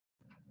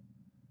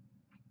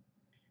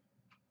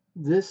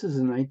This is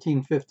a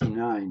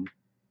 1959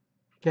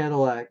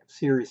 Cadillac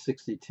Series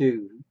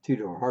 62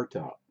 two-door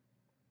hardtop.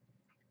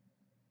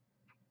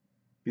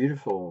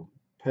 Beautiful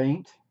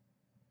paint.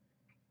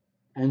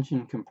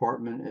 Engine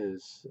compartment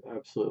is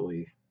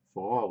absolutely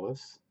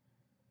flawless.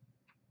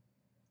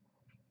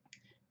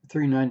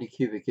 390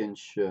 cubic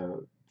inch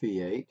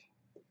V8.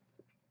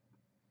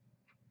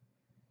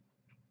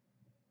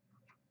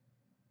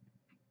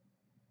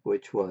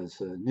 Which was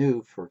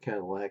new for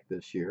Cadillac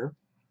this year.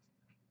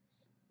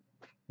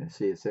 You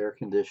see it's air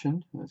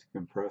conditioned. It's a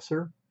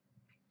compressor.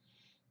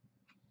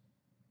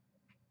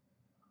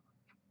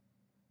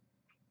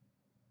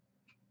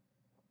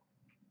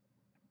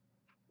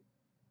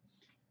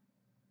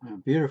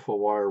 Beautiful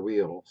wire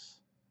wheels.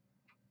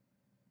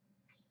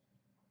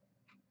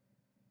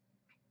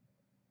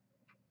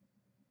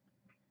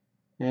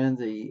 And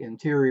the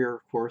interior,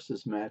 of course,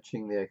 is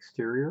matching the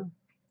exterior,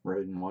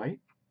 red and white.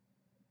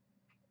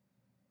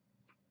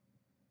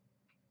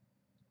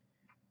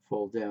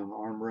 Fold down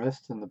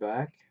armrest in the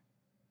back.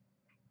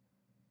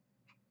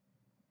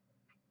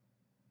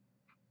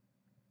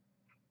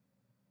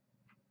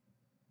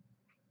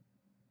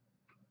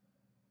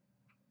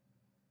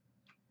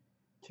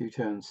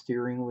 Two-tone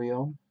steering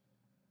wheel.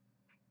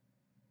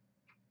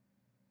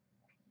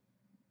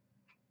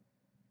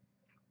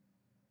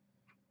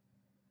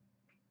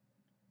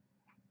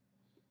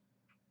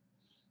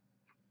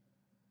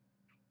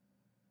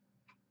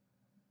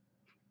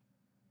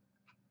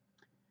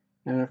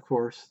 And of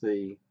course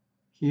the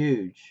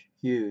huge,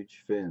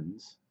 huge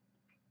fins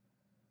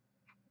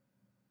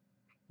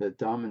that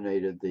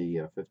dominated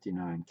the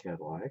 59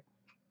 Cadillac.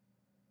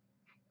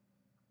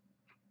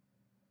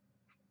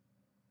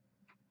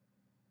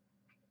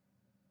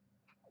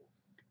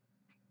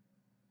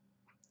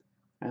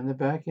 And the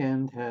back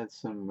end had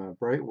some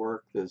bright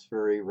work that's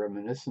very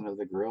reminiscent of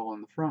the grille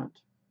on the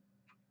front.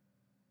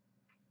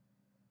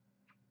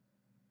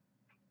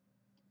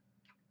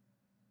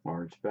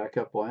 Large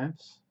backup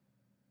lamps.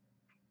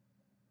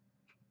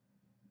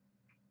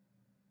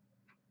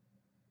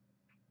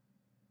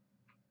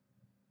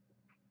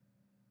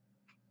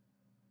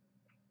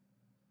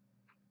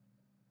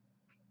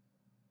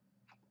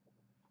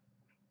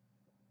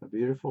 A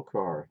beautiful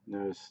car.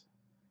 Notice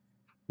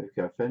we've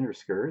got fender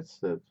skirts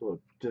that look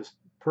just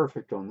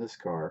perfect on this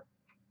car.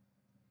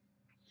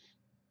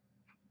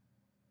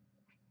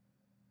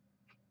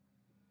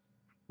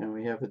 And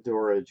we have a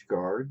door edge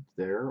guard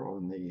there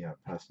on the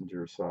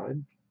passenger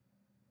side.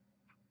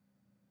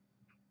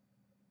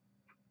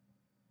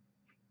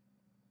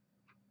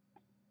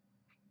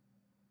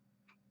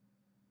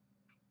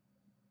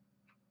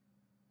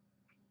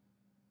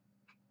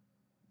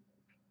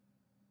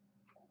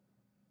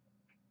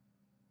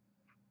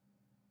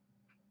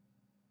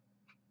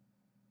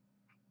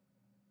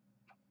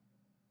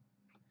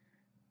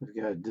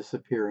 We've got a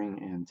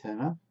disappearing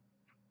antenna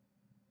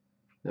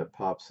that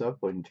pops up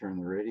when you turn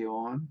the radio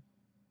on.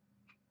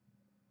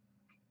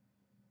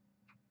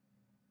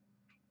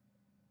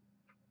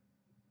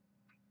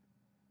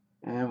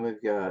 And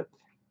we've got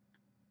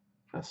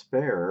a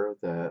spare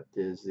that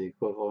is the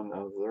equivalent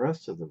of the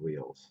rest of the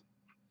wheels.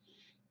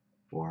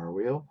 Wire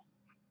wheel.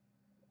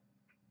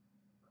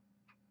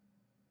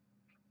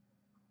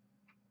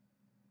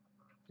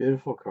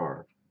 Beautiful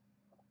car.